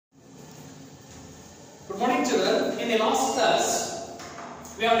Good morning, children. In the last class,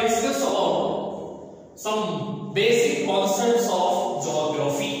 we have discussed about some basic concepts of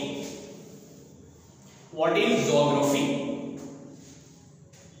geography. What is geography?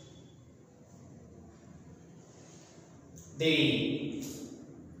 The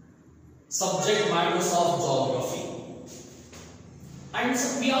subject matters of geography. And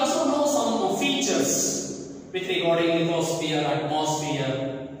we also know some features with regarding lithosphere,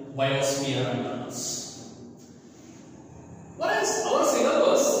 atmosphere, biosphere and others. Whereas our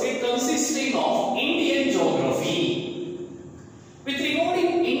syllabus is consisting of Indian geography. With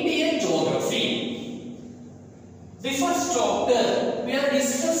regarding Indian geography, the first chapter we have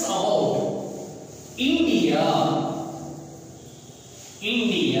discussed about India,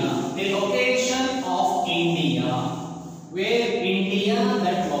 the location of India, where India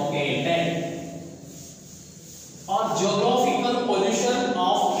that located, or geographical position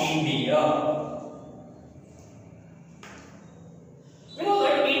of India. We know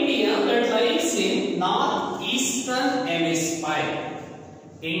that India that lies in northeastern hemisphere.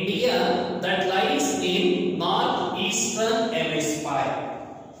 India that lies in northeastern hemisphere.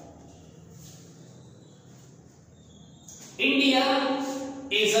 India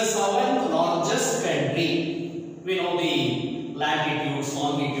is the seventh largest country. We know the latitude,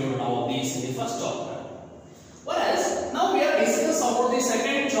 longitude, and all these in the first chapter. Whereas now we are discussing about the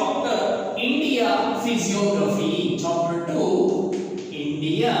second chapter, India physiography. Chapter 2,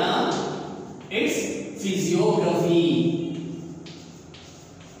 India is physiography,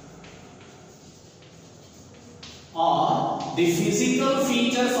 or the physical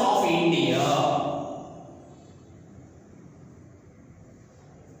features of India.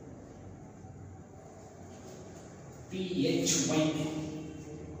 PHY,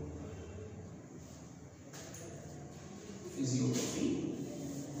 physiography.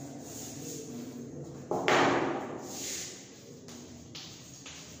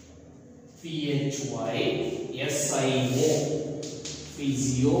 PHY, SIO,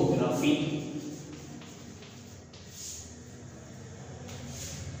 physiography.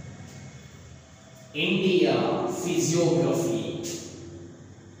 India physiography.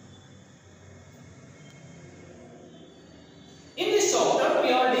 In this chapter, we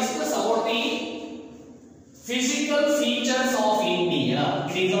are discussing about the physical features of India.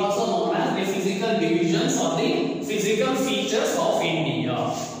 It is also known as the physical divisions or the physical features of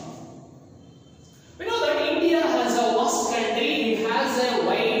India. We know that India has a vast country. It has a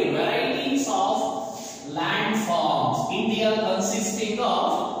wide varieties of landforms. India consisting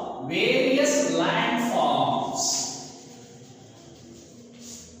of various landforms.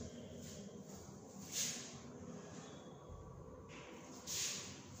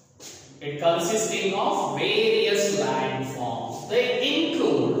 It consisting of various landforms. They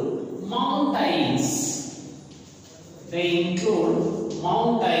include mountains.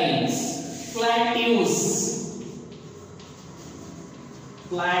 Plateaus,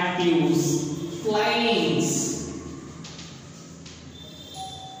 plains,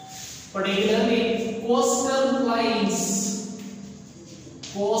 particularly coastal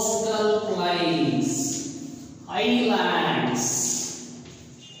plains, islands.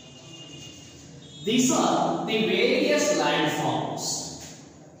 These are the various landforms.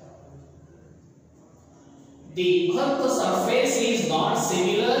 The Earth's surface is not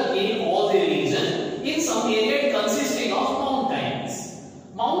similar in all the regions. In some area consisting of mountains.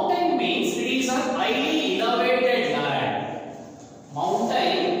 Mountain means it is a highly elevated land.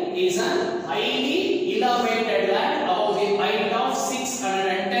 Mountain is a highly elevated land above the height of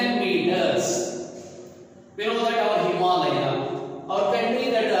 610 meters. We know that our Himalaya, our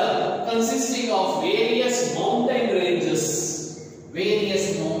country that consisting of various mountain ranges,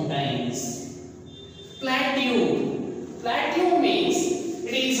 various mountains. Plateau means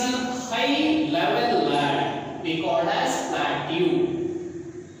it is a high level land. We call as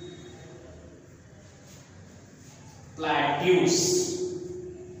plateaus.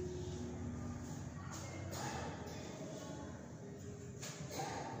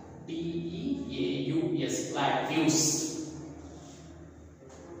 P-E-A-U-S, plateaus.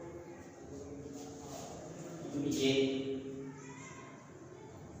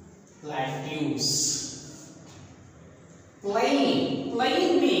 Plateaus.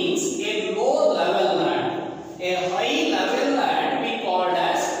 Plain means a low level land. A high level land we called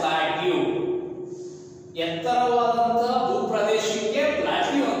as plateau. ಎತ್ತರವಾದಂತ ಭೂಪ್ರದೇಶಕ್ಕೆ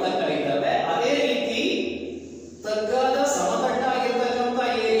plateau ಅಂತ ಕರೀತಾರೆ. ಅದೇ ರೀತಿ ತಗ್ಗಾದ ಸಮತಟ್ಟಾಗಿರತಕ್ಕಂತ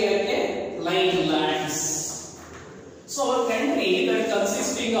ಏರಿಯಾಕ್ಕೆ plain lands. So our country that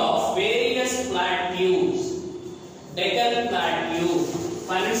consisting of various plateaus, Deccan Plateau,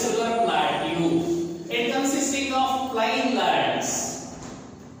 Peninsular Plateau. In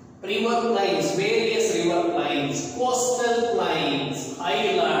river plains, various river plains, coastal plains,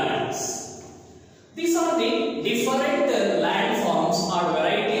 highlands. These are the different landforms or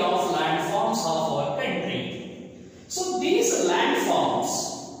variety of landforms of our country. So these landforms,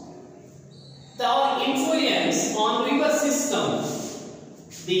 their influence on river system,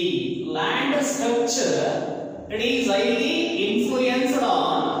 the land structure, it is highly influenced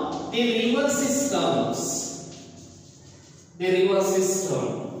on the river systems. The river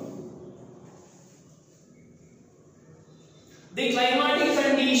system. The climatic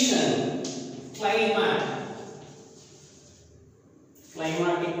condition,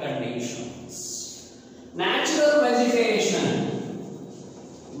 climatic conditions, natural vegetation,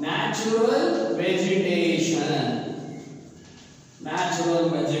 natural vegetation,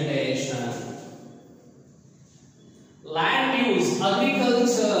 land use,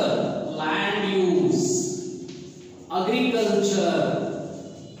 agriculture,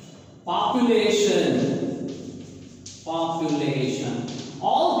 population.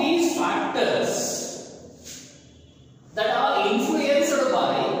 All these factors that are influenced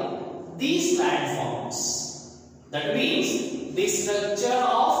by these landforms. That means the structure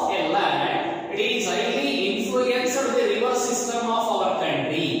of a land, it is highly influenced by the river system of our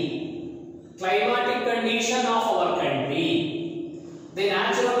country, climatic condition of our country, the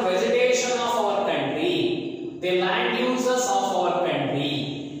natural vegetation of our country, the land uses of our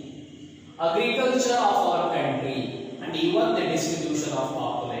country, agriculture of our country, and even the distribution of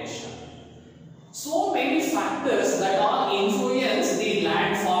population. So many factors that are influence the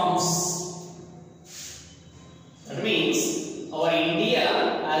landforms. That means our India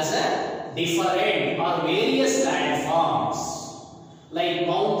has a different or various landforms like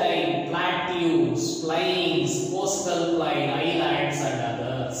mountain, plateaus, plains, coastal plain, islands and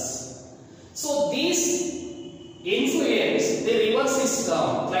others. So these influence the river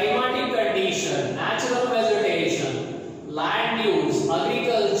system, climatic condition, natural vegetation, land use,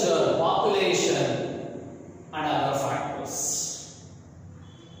 agriculture, population and other factors.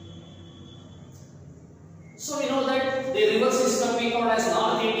 So we know that the river system we call as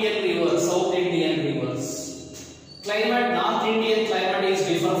North Indian rivers, South Indian rivers. Climate, North Indian climate is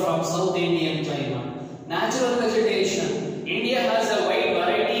different from South Indian climate. Natural vegetation, India has a wide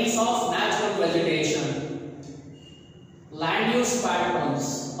varieties of natural vegetation. Land use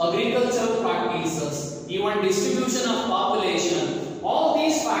patterns, agricultural practices, even distribution of population, all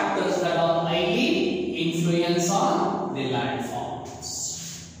these factors that are highly influence on the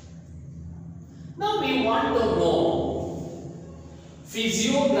landforms. Now we want to know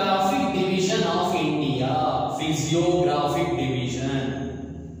physiographic division of India. Physiographic division.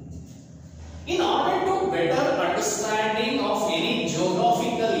 In order to better understanding of any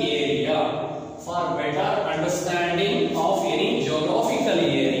geographical area, for better understanding of any geographical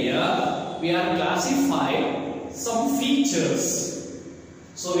area, we are classified some features.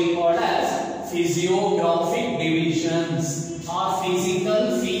 So we call as physiographic divisions or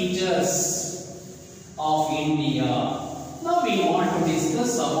physical features of India. Now we want to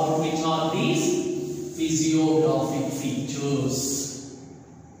discuss about which are these physiographic features.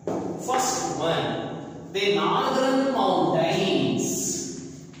 First one, the northern mountains.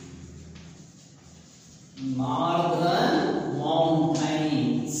 Northern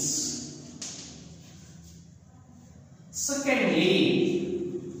mountains.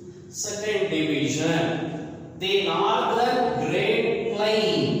 Secondly, second division, the northern Great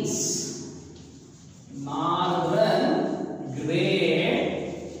Plains. Northern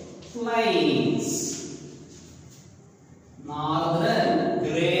Great Plains. Northern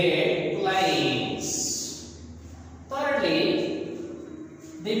Great Plains. Thirdly,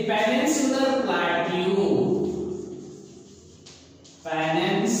 the Peninsular Plateau.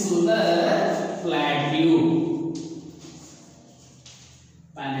 Peninsular Plateau.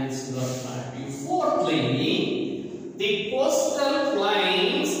 Peninsular Plateau. Fourthly, the coastal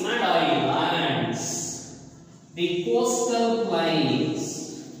plains and islands. The coastal plains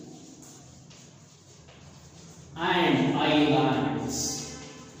and islands.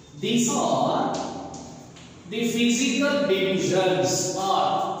 These are the physical divisions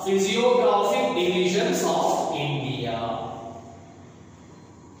or physiographic divisions of India.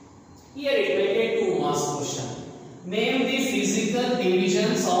 Here it may take 2 marks question. Name the physical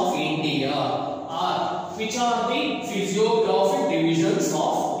divisions of India, or which are the physiographic divisions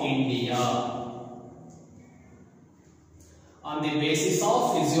of India. On the basis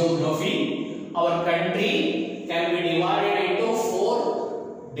of physiography, our country can be divided into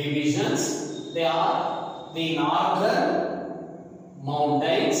 4 divisions. They are the northern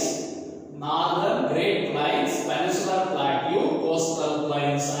mountains, northern Great Plains, Peninsular Plateau, Coastal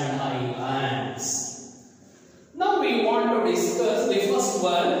Plains and Highlands. Now we want to discuss the first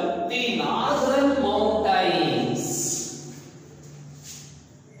one, the Northern Mountains.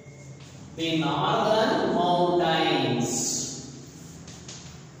 The Northern Mountains.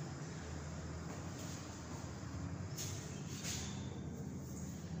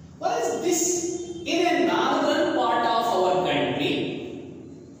 What is this? In a northern part of our country,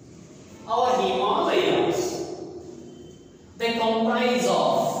 our Himalayas, they comprise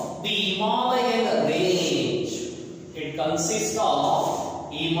of the Himalayan range. It consists of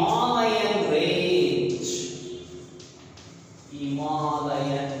Himalayan range.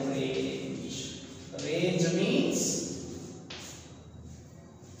 Himalayan range. Range means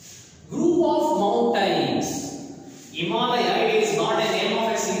group of mountains. Himalaya, it is not a name of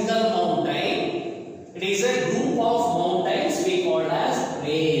a single mountain. It is a group of mountains we call as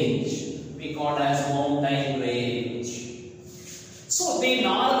range. We call as mountain range. So the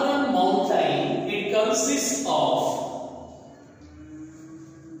northern mountain, it consists of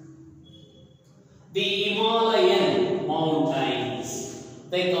the Himalayan mountains.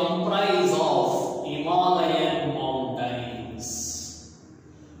 They comprise of Himalayan mountains,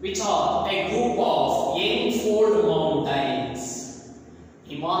 which are a group of young-fold mountains.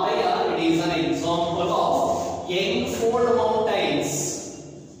 Himalaya, it is an example of young-fold mountains.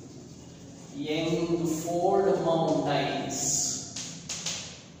 Young-fold mountains.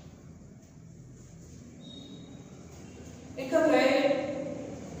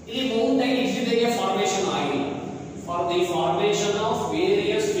 For the formation of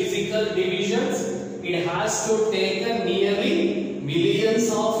various physical divisions, it has to take nearly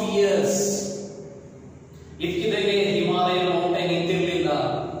millions of years. Idkidage Himalayan mountain indirilla,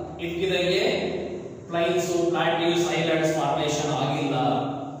 idkidage plains, plateaus, islands formation agilla.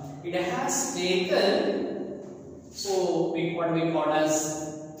 It has taken, so what we call as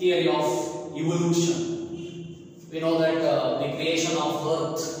theory of evolution. We know that the creation of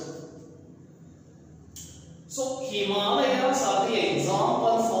Earth. So Himalayas are the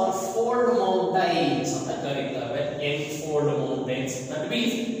example for fold mountains. Fold mountains. That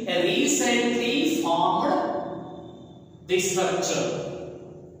means a recently formed this structure,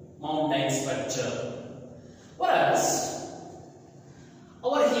 mountain structure. Whereas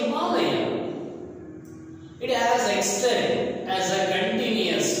our Himalaya, it has extended as a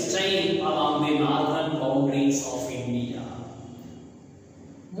continuous chain along the northern boundaries of India.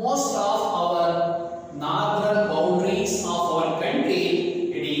 Most of our northern boundaries of our country,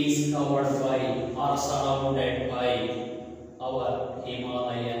 it is covered by or surrounded by our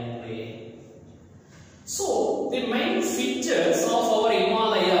Himalayan range. So the main features of our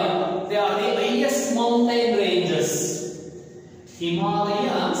Himalaya, they are the highest mountain ranges.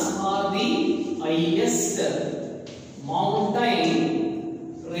 Himalayas are the highest mountain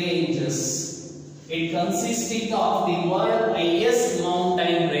ranges. It consisting of the world's highest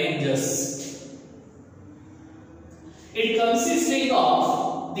mountain ranges. It consisting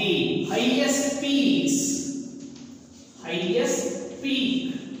of the highest peaks. Highest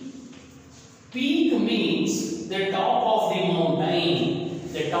peak. Peak means the top of the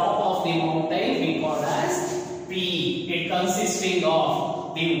mountain. The top of the mountain we call as peak. It consisting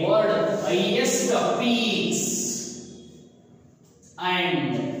of the world's highest peaks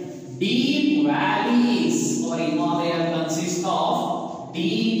and deep valleys. Our Himalaya consists of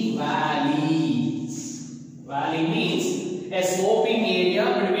deep valleys. Valley means a sloping area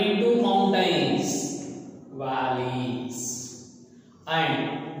between two mountains. Valleys. And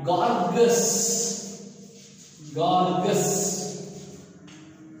gorges. Gorges.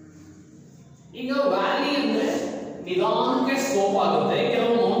 ಈಗ valley ಅಂದ್ರೆ ನಿಧಾನಕ್ಕೆ slope ಆಗುತ್ತೆ.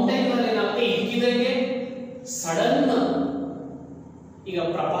 ಕೆಲವು mountain ಗಳಲ್ಲಿ ಏನಾಗುತ್ತೆ ಇಕ್ಕಿದಂಗೆ sudden ಈಗ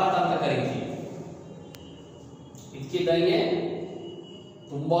ಪ್ರಪಾತ ಅಂತ ಕರೀತೀವಿ. ಇಕ್ಕಿದಂಗೆ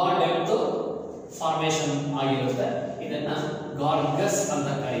ತುಂಬಾ ಡೆಪ್ತ್ ಫಾರ್ಮೇಶನ್ ಆಗಿರುತ್ತೆ. ಇದನ್ನ ಗಾರ್ಗಸ್ ಅಂತ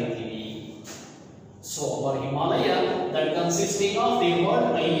ಕರೀತೀವಿ. So our Himalaya that consisting of the world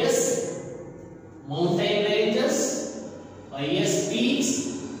highest mountain ranges, highest peaks,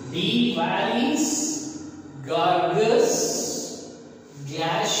 deep valleys, gorges,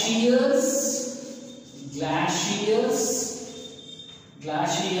 glaciers,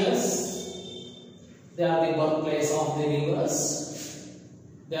 they are the birthplace of the rivers.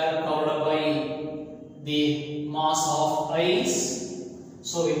 They are covered by the mass of ice,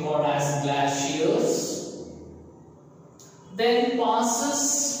 so we call as glaciers. Then passes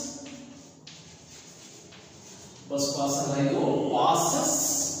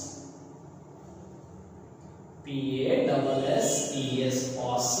P-A-S-S-E-S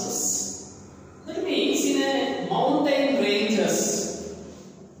passes. That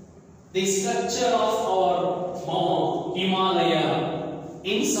the structure of our Mount Himalaya.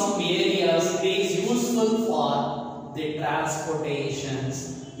 In some areas it is useful for the transportations.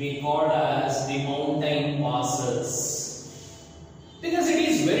 We call as the mountain passes. Because it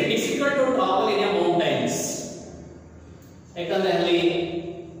is very difficult to travel in a mountains. ಯಾಕಂದ್ರೆ ಅಲ್ಲಿ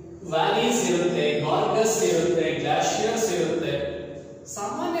valleys ಇರುತ್ತೆ, ಗಾರ್ಗಸ್ ಇರುತ್ತೆ, ಗ್ಲಾಷಿಯರ್ಸ್ ಇರುತ್ತೆ.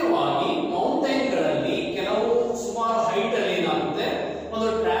 ಸಾಮಾನ್ಯವಾಗಿ ಮೌಂಟೈನ್ಗಳಲ್ಲಿ ಕೆಲವು ಸುಮಾರು height ಅಲ್ಲಿ ಏನಾಗುತ್ತೆ, ಒಂದು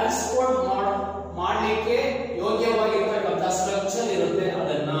ಟ್ರಾನ್ಸ್ಪೋರ್ಟ್ ಮಾಡಲಿಕ್ಕೆ ಯೋಗ್ಯವಾಗಿರ್ತಕ್ಕಂಥ ಸ್ಟ್ರಕ್ಚರ್ ಇರುತ್ತೆ.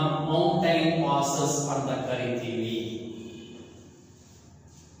 ಅದನ್ನ ಮೌಂಟೈನ್ ಪಾಸಸ್ ಅಂತ ಕರಿತೀವಿ.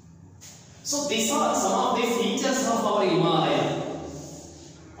 So these are some of the features of our Himalaya.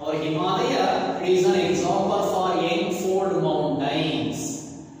 Our Himalaya is an example for Eanfold Mountains.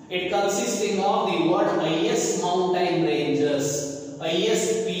 It consisting of the world highest mountain ranges, highest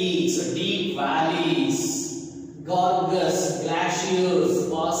peaks, deep valleys, gorges, glaciers,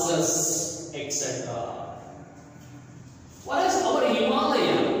 passes, etc. What is our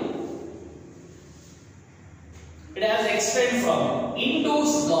Himalaya? It has extend from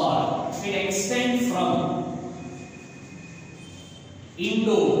Indus God. It extend from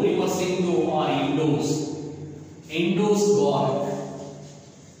Indo, river Sindhu or Indus. Indus God.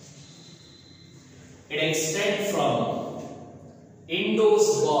 It extend from Indus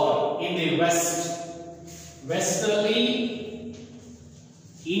God in the west, westerly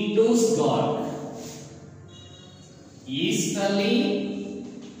Indus God, easterly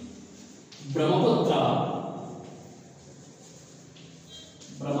Brahmaputra.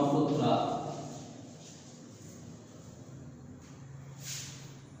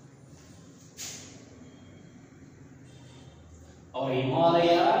 Our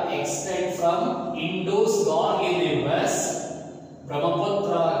Himalaya extend from Indus God in the west,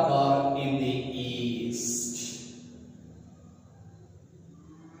 Brahmaputra God in the east.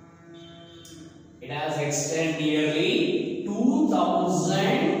 It has extend nearly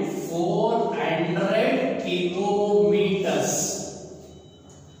 2,400 kilometers.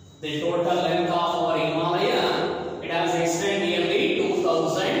 The total length of our Himalaya, it has extend nearly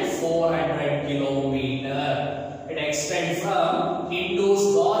 2,400 kilometers. It extends from Indus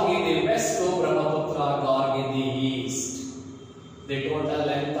Gorge in the west to Brahmaputra Gorge in the east. The total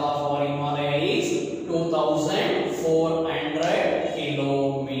length of our Himalaya is 2,400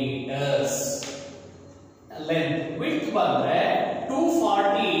 kilometers. Length, width bandre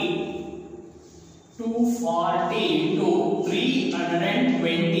 240 into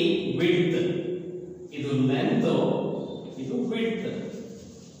 320 width. Idu length, idu width.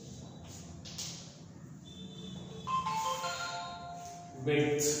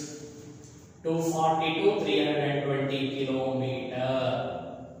 Width 240 to 320 kilometer.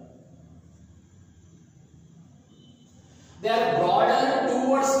 They are broader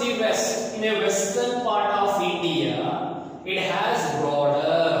towards the west. In a western part of India, it has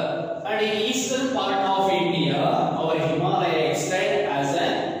broader, and in eastern part of India, our Himalaya extend as a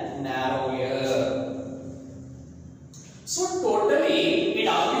narrower. So totally, it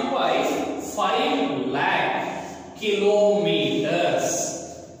occupies 5 lakh kilometers.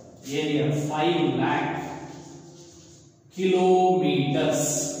 Area 5 lakh kilometers.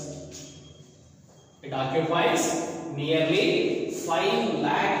 It occupies nearly 5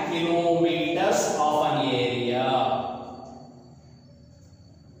 lakh kilometers of an area.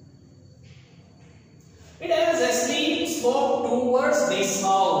 It has a steep slope towards the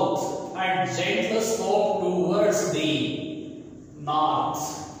south and gentle slope towards the north.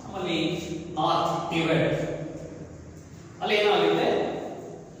 North Tibet. ಅಲ್ಲಿ ಏನಾಗುತ್ತೆ,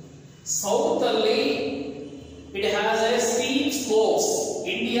 south ಅಲ್ಲಿ it has A steep slopes.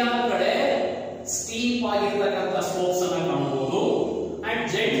 India ಕಡೆ steep ಆಗಿರ್ತಕ್ಕಂಥ slopes ಅನ್ನು ಕಾಣಬಹುದು. And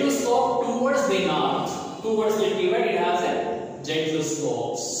gentle slope towards the north, towards the Tibet it has A gentle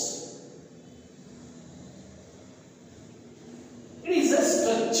slopes. It is a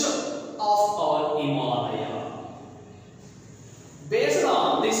structure of our Himalaya. Based on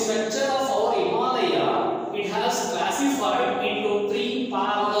the structure of our Himalaya, it has classified into 3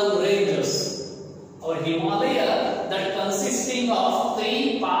 parallel ranges. Our Himalaya that consisting of 3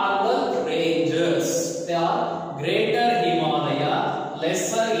 parallel ranges. They are Greater Himalaya,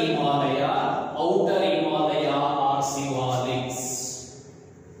 Lesser Himalaya, Outer Himalaya or Shivaliks.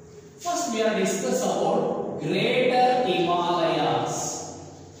 First we are discuss about Greater Himalayas.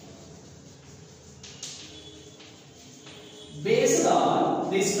 Based on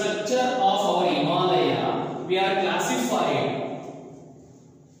the structure of our Himalaya, we are classified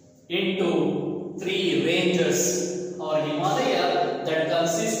into 3 ranges. Our Himalaya that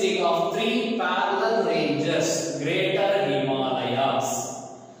consisting of 3 parallel ranges, Greater Himalayas,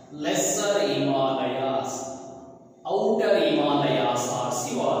 lesser Himalayas, outer Himalayas are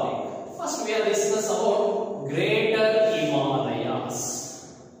Shivalik. First we have discussed about greater Himalayas.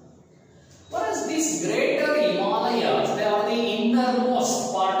 Whereas these greater Himalayas, they are the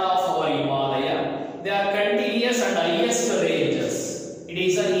innermost part of our Himalaya. They are continuous and highest ranges. It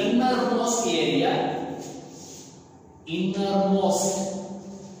is an innermost area. Innermost.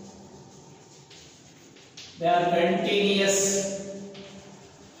 They are continuous.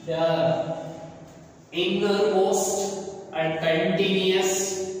 They are innermost and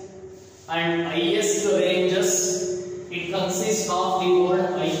continuous and highest ranges. It consists of the word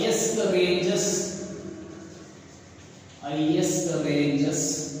highest ranges. Highest ranges.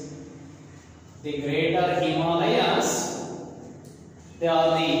 The greater Himalayas, they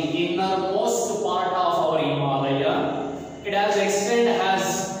are the innermost part of our Himalaya. It has extended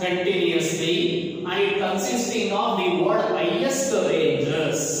as continuously and it consisting of the word highest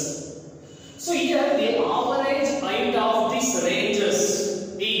ranges. So here the average height of these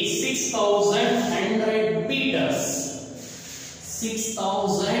ranges is 6,100 meters.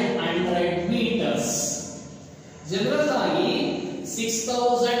 6,100 meters. Generally,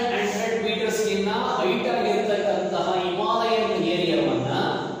 6,100 meters ginna height ಆಗಿರತಕ್ಕಂತಹ Himalayan area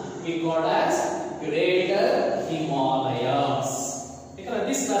we call as Greater Himalayas. Because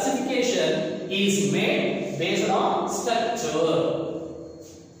this classification is made based on structure.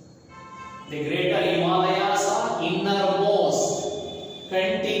 The Greater Himalayas are innermost,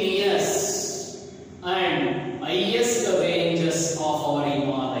 continuous and highest ranges of our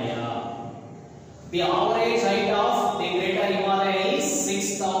Himalaya. The average height of the Greater Himalaya is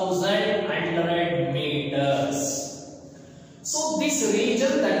 6,100 meters. So this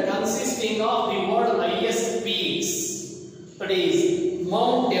region that consisting of the world highest peaks, that is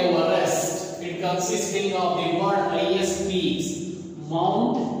Mount Everest, it consisting of the world highest peaks,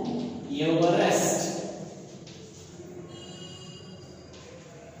 Mount Everest,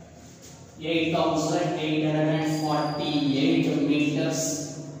 8,848 meters.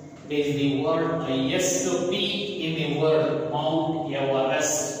 It is the world highest peak in the world, Mount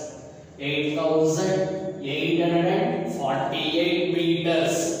Everest, 8,848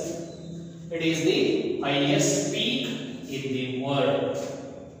 meters. It is the highest peak in the world.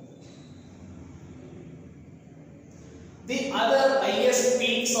 The other highest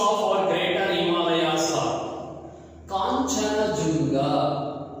peaks of our Greater Himalayas are Kanchanajunga,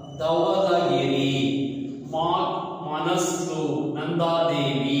 Dhaulagiri, Manaslu, Nanda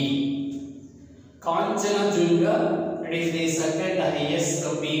Devi. Kanchanajunga, it is the second highest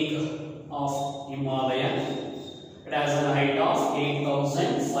peak of Himalaya. It has a height of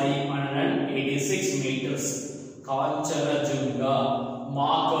 8,586 meters. Kanchanajunga.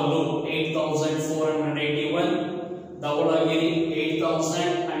 Makalu 8,481. Dhaulagiri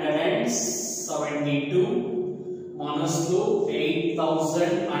 8,172. Manaslu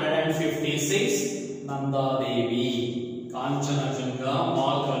 8,156. Nanda Devi. Kanchanajunga,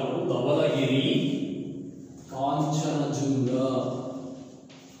 Makalu, Dhaulagiri, Kanchanajunga.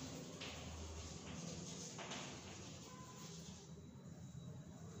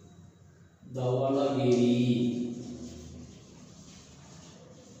 Dhaulagiri,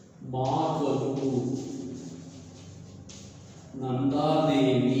 Makalu, Nanda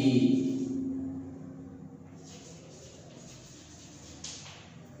Devi.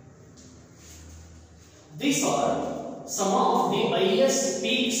 These are some of the highest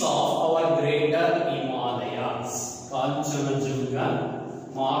peaks of our Greater Himalayas. Kanchanajunga,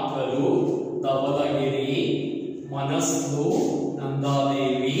 Makalu, Dhaulagiri, Manaslu, Nanda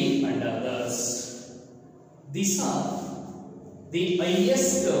Devi and others. These are the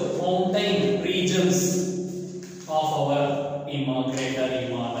highest mountain regions of our Greater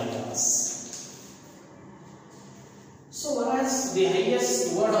Himalayas. So whereas the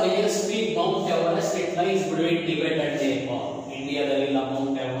highest peak Mount Everest, it lies between Tibet and Nepal. India dalilla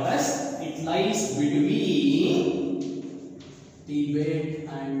Mount Everest, it lies between Tibet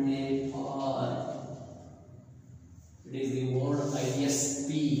and Nepal. It is the world highest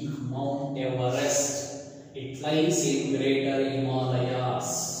peak, Mount Everest. It lies in Greater Himalayas.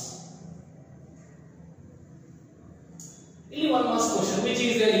 One last question: which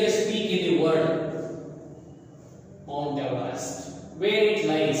is the highest peak in the world? Mount Everest. Where it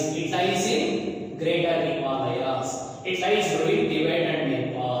lies? It lies in Greater Himalayas. It lies between Tibet and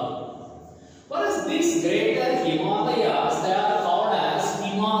Nepal. Whereas these Greater Himalayas, they are called as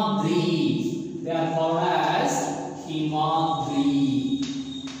Himadri. They are called as Himadri.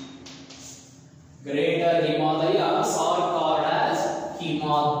 Greater Himalayas are called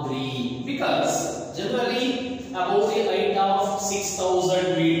Himadri, because generally above the height of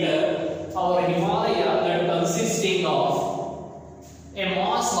 6,000 meter, our Himalaya that consisting of a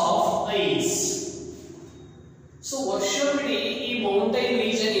mass of ice. So ವರ್ಷವಿಡೀ ಈ mountain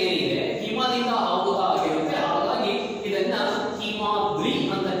region ಏನಿದೆ ಹಿಮದಿಂದ ಆಗುತ್ತಾಗಿರುತ್ತೆ, ಹಾಗಾಗಿ ಇದನ್ನ ಹಿಮಾದ್ರಿ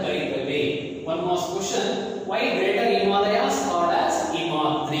ಅಂತ ಕರೀತೇವೆ. One more question: why Greater Himalayas called as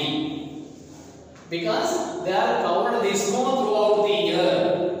Himadri? Because they are covered with snow throughout the year.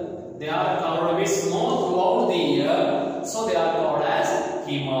 They are covered with snow throughout the year, so they are called as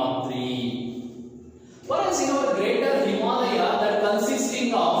Himadri. Whereas in our Greater Himalaya that consisting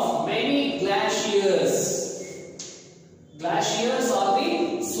of many glaciers. Glaciers are the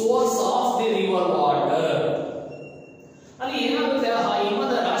source of the river water. ಅಲ್ಲಿ ಏನಾಗುತ್ತೆ, ಆ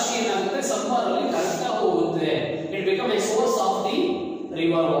ಹಿಮದ ರಾಶಿ ಏನಾಗುತ್ತೆ summer ಅಲ್ಲಿ ಕರಗ್ತಾ ಹೋಗುತ್ತೆ. It become a source of the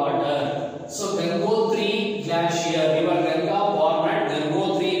river water. So Gangotri glacier, river Ganga born at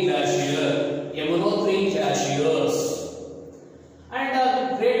Gangotri glacier, Yamunotri glaciers, and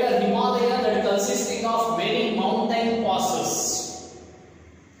Greater Himalaya that consisting of many mountain passes.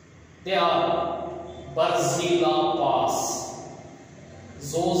 They are Barzila Pass,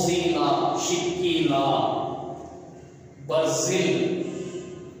 Zozila, Shipkila, Barzil,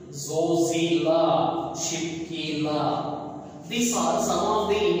 Zozila, Shipkila. These are some of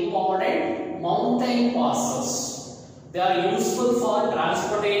the important mountain passes. They are useful for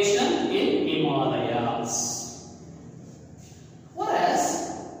transportation in Himalayas. Whereas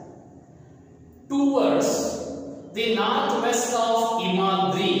towards the northwest of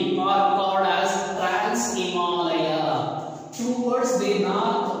Himadri are called as Trans-Himalaya. Towards the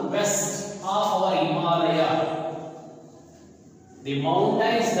northwest of our Himalaya, the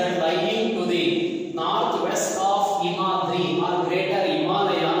mountains that lying to the northwest of Himadri or Greater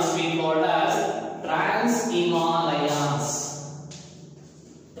Himalayas we called as Trans-Himalayas.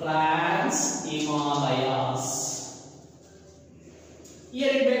 Trans-Himalayas.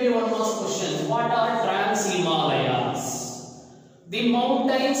 Here it may be one more question. What are Trans-Himalayas? The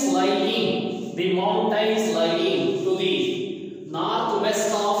mountains lying to the northwest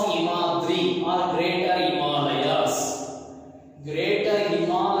of Himadri or Greater Himalayas. Greater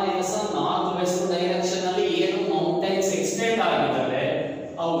Himalayas northwest direction ಅಲ್ಲಿ ಏನು mountains extend ಆಗಿದ್ದಾವೆ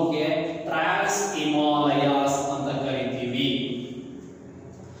ಅವಕ್ಕೆ Trans-Himalayas ಅಂತ ಕರೀತೀವಿ.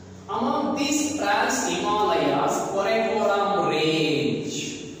 Among these Trans-Himalayas, Karakoram range.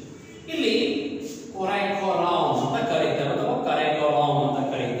 ಇಲ್ಲಿ Karakoram ಅಂತ ಕರೀತೇವೆ ಅಥವಾ Karakoram ಅಂತ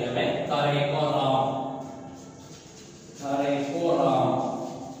ಕರೀತೇವೆ. Karakoram.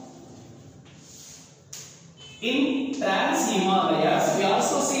 In Trans-Himalayas, we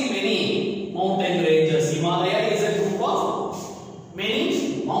also see many mountain ranges. Himalaya is a group of many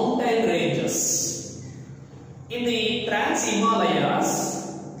mountain ranges. In the Trans-Himalayas,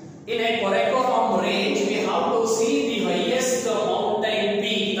 in a Karakoram range, we have to see the highest mountain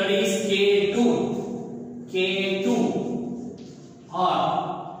peak, that is K2. K2 or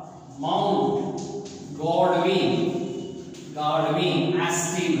Mount Godwin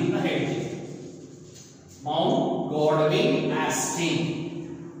Astin ಅಂತ ಹೇಳ್ತೀವಿ. Mount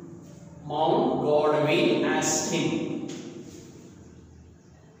Godwin Astin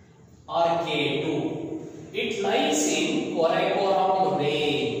or K2. It lies in Karakoram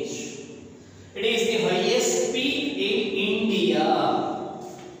range. It is the highest peak in India.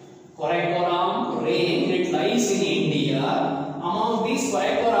 Karakoram range, it lies in India. Among these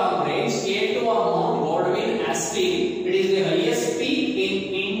Karakoram range, K2 or Mount Godwin Astin, it is the highest peak in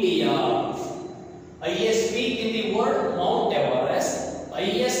India. Highest peak in the world, Mount Everest.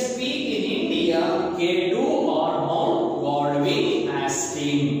 Highest peak in India, K2 or Mount Godwin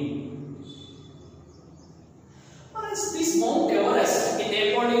Astin. Whereas this Mount Everest, in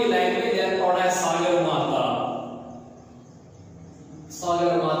Nepali language, they are called as Sagarmatha.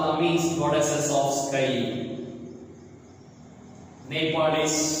 Sagarmatha means goddesses of sky.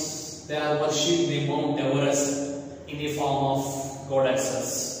 Nepalis, they are worshipped the Mount Everest in the form of goddesses.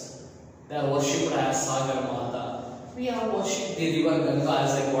 They are worshipped as Sagarmatha. We are worshipped the river Ganga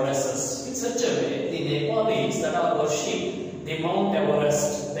as a goddesses. In such a way, the Nepalis that are worshipped the Mount Everest,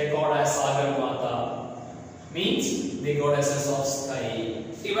 they called as Sagarmatha, means the goddesses of sky.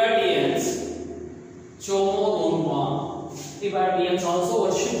 Tibetans, Chomolungma. Tibetans also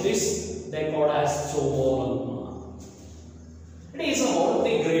worship this, they called as Chomolungma. It is about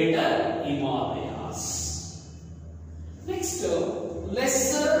the Greater Himalayas. Next,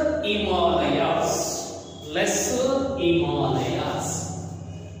 Lesser Himalayas.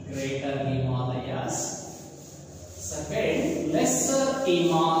 Greater Himalayas. Second, Lesser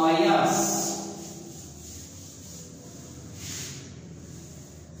Himalayas.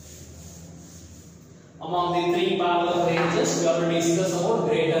 Among the three parallel ranges, we have to discuss about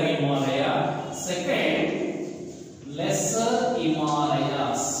Greater Himalaya. Second, Lesser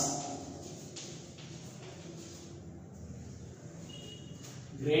Himalayas.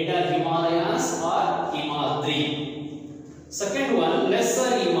 Greater Himalayas or Himadri. Second one,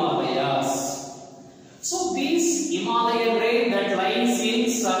 Lesser Himalayas. So these Himalayan range that lies in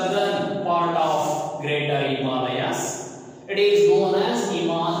southern part of Greater Himalayas, it is known as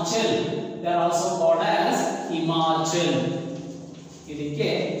Himachal. They are also called as Himachal.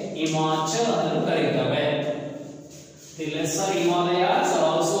 Himachal. The Lesser Himalayas are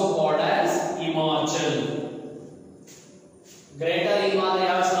also called as Himachal. Greater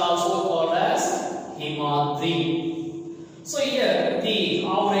Himalayas are also called as Himadri. So here the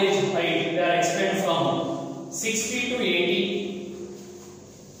average height, they are explained from 60 to 80.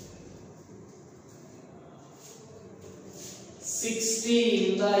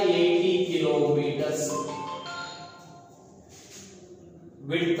 60 in the 80 kilometers.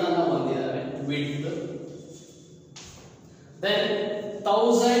 Width width. Then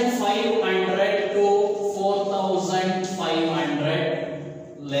 1500 to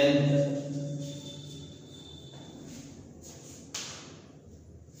 4500 length.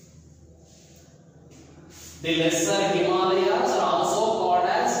 The Lesser Himalayas are also called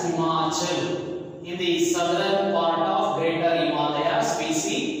as Himachal. In the southern part of Greater Himalayas, we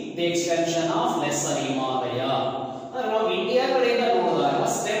see the extension of Lesser Himalaya. Now, India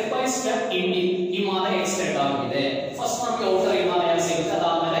step by step Himalaya extend agide. First one Outer Himalaya sigutade,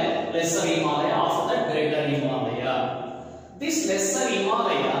 adamele Lesser Himalaya, after that Greater Himalaya. These Lesser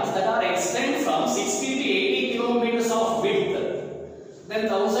Himalayas that are extend from 60 to 80 kilometers of width, then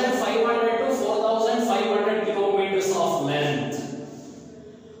 1500 to 4500 kilometers of length.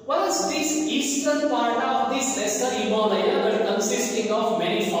 Whereas this eastern part of this Lesser Himalaya that consisting of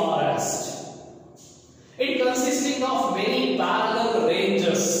many forests. It consisting of many parallel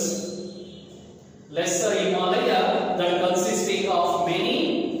ranges. Lesser Himalaya that consisting of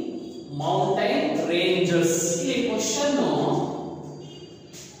many mountain ranges. This question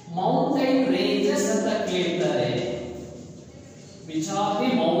mountain ranges anta keltare. Which are the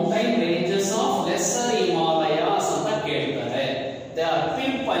mountain ranges of Lesser Himalayas anta keltare. They are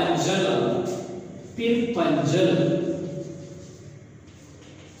Pir Panjal,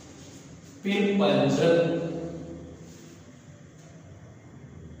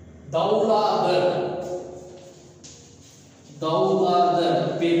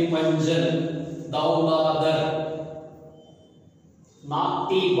 Dauladhar, Pir Panjal, Dauladhar,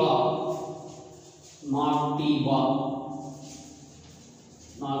 Naktiba, Naktiba,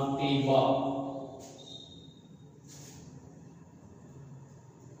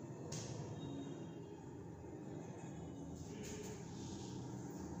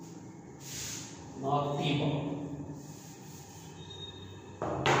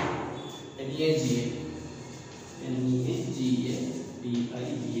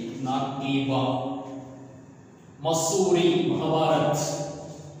 Mussoorie, Mahabharat,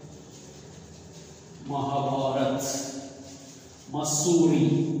 Mussoorie,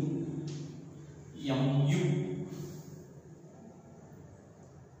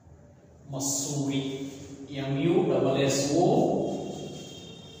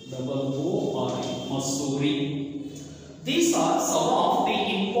 Mussoorie. These are some of the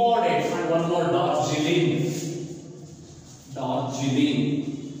important, and one more Darjeeling,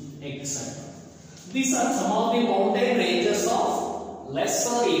 etc. These are some of the mountain ranges of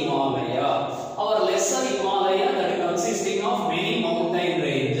Lesser Himalaya. Our Lesser Himalaya that is consisting of many mountain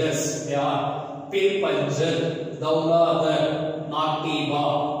ranges. They are Pir Panjal, Dauladhar, Naktiba,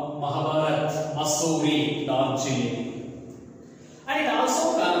 Mahabharat, Mussoorie, Darjeeling. And it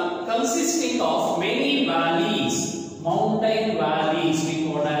also consisting of many valleys, mountain valleys, we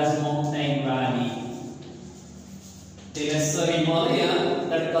call as mountain valley. The Lesser Himalaya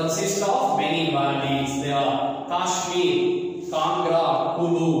that consists of many valleys. They are Kashmir, Kangra,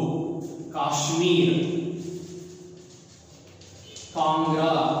 Kulu, Kashmir,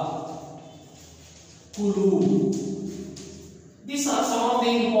 Kangra, Kulu. These are some of the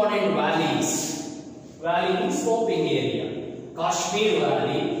important valleys. Valley in sloping area. Kashmir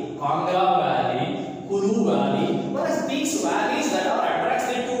Valley, Kangra Valley, Kulu Valley. Whereas these valleys that are attracts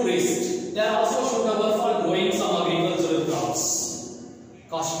the tourists, they are also suitable for growing some agricultural crops.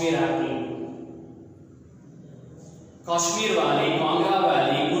 Kashmir apple, Kashmir Valley, Kangra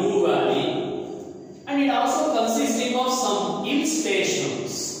Valley, Kulu Valley, and it also consisting of some hill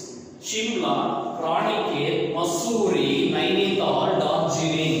stations: Shimla, Ranikhet, Mussoorie, Nainital,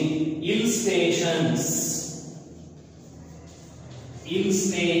 Darjeeling. Hill stations.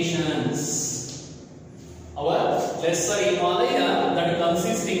 lesser Himalaya that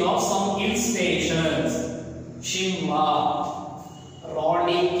consisting of some hill stations. Shimla,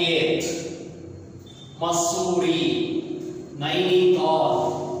 Ranikhet, Mussoorie,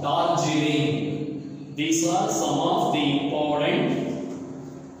 Nainital, Darjeeling. These are some of the important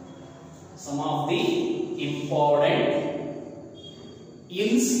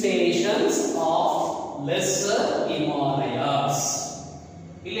hill stations of lesser Himalayas.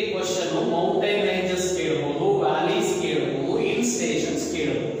 ಇಲ್ಲಿ question mountain ranges ಕೇಳಬಹುದು, valleys ಕೇಳಬಹುದು, hill stations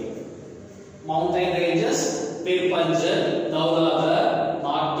ಕೇಳಬಹುದು. Mountain ranges ಪಿರ್ಪಂಜಲ್, ದೌಲಾಧರ್,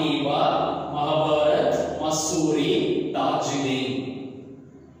 ನಾಗ್ಟಿವಾ, Mahabharat, Mussoorie, Darjeeling.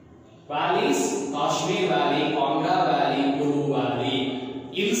 Valleys Kashmir valley, Kangra valley, Kullu valley.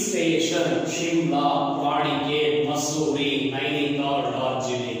 Hill station Shimla, Ranikhet, Mussoorie, Nainital,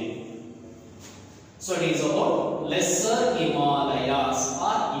 Darjeeling. So it is about lesser Himalayas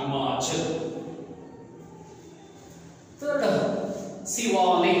or Himachal. Third,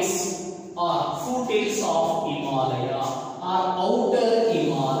 Shivaliks or foothills of Himalaya or outer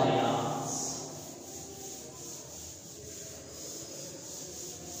Himalayas.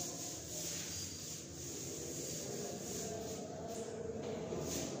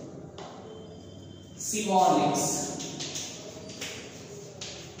 Shivaliks.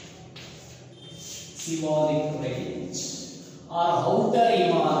 Shivalik range or outer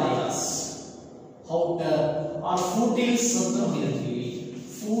Himalayas. Outer or foothills anta ಹೇಳ್ತೀವಿ.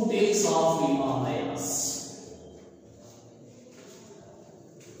 Foothills of Himalayas.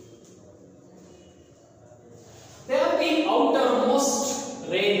 They are the outermost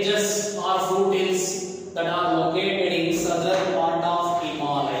ranges or foothills that are located in southern part of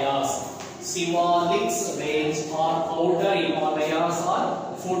Himalayas. Shivaliks range or outer Himalayas or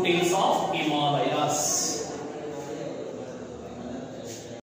foothills of